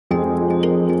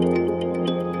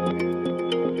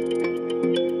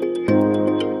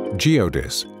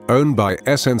GEODIS, owned by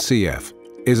SNCF,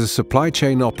 is a supply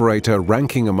chain operator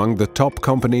ranking among the top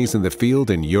companies in the field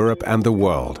in Europe and the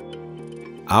world.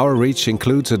 Our reach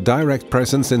includes a direct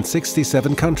presence in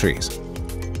 67 countries.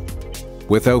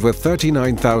 With over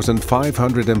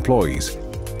 39,500 employees,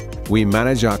 we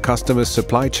manage our customers'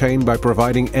 supply chain by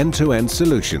providing end-to-end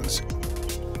solutions.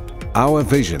 Our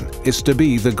vision is to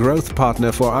be the growth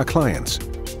partner for our clients.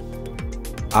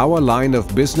 Our line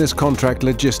of business contract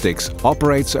logistics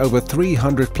operates over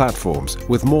 300 platforms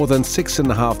with more than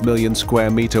 6.5 million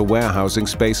square meter warehousing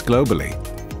space globally.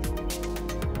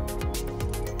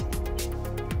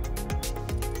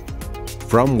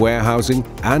 From warehousing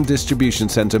and distribution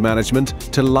center management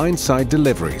to line-side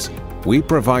deliveries, we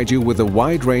provide you with a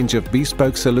wide range of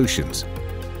bespoke solutions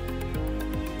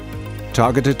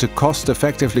targeted to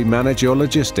cost-effectively manage your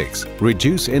logistics,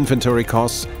 reduce inventory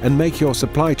costs, and make your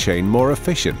supply chain more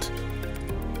efficient.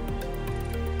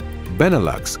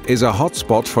 Benelux is a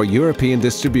hotspot for European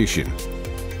distribution.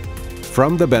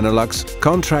 From the Benelux,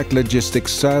 contract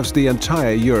logistics serves the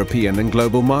entire European and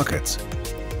global markets.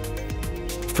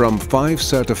 From 5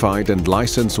 certified and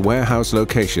licensed warehouse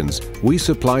locations, we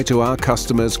supply to our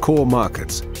customers' core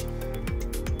markets: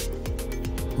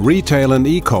 retail and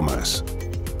e-commerce,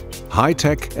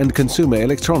 high-tech and consumer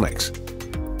electronics,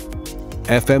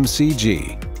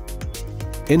 FMCG,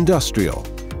 industrial,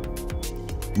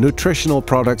 nutritional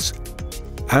products,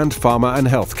 and pharma and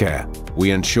healthcare.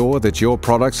 We ensure that your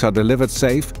products are delivered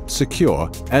safe,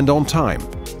 secure, and on time.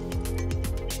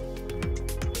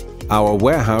 Our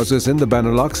warehouses in the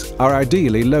Benelux are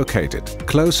ideally located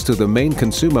close to the main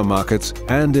consumer markets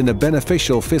and in a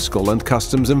beneficial fiscal and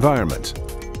customs environment.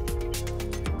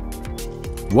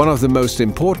 One of the most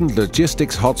important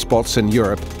logistics hotspots in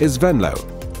Europe is Venlo.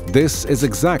 This is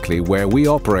exactly where we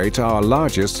operate our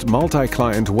largest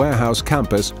multi-client warehouse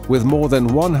campus with more than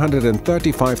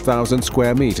 135,000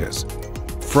 square meters.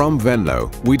 From Venlo,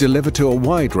 we deliver to a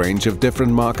wide range of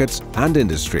different markets and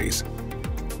industries.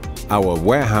 Our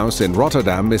warehouse in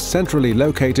Rotterdam is centrally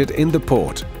located in the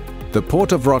port. The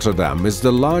Port of Rotterdam is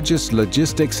the largest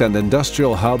logistics and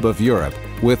industrial hub of Europe,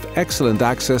 with excellent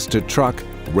access to truck,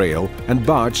 rail and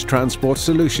barge transport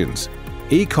solutions.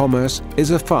 E-commerce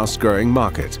is a fast-growing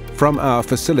market. From our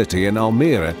facility in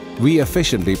Almere, we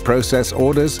efficiently process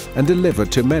orders and deliver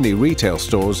to many retail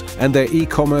stores and their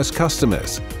e-commerce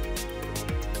customers.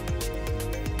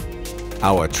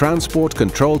 Our transport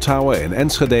control tower in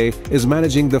Enschede is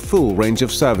managing the full range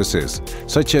of services,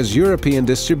 such as European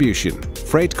distribution,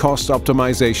 freight cost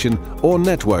optimization or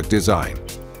network design.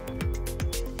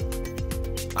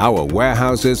 Our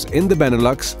warehouses in the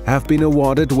Benelux have been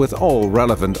awarded with all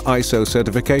relevant ISO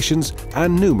certifications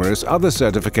and numerous other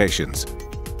certifications.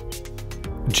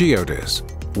 GEODIS.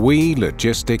 We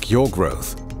logistic your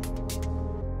growth.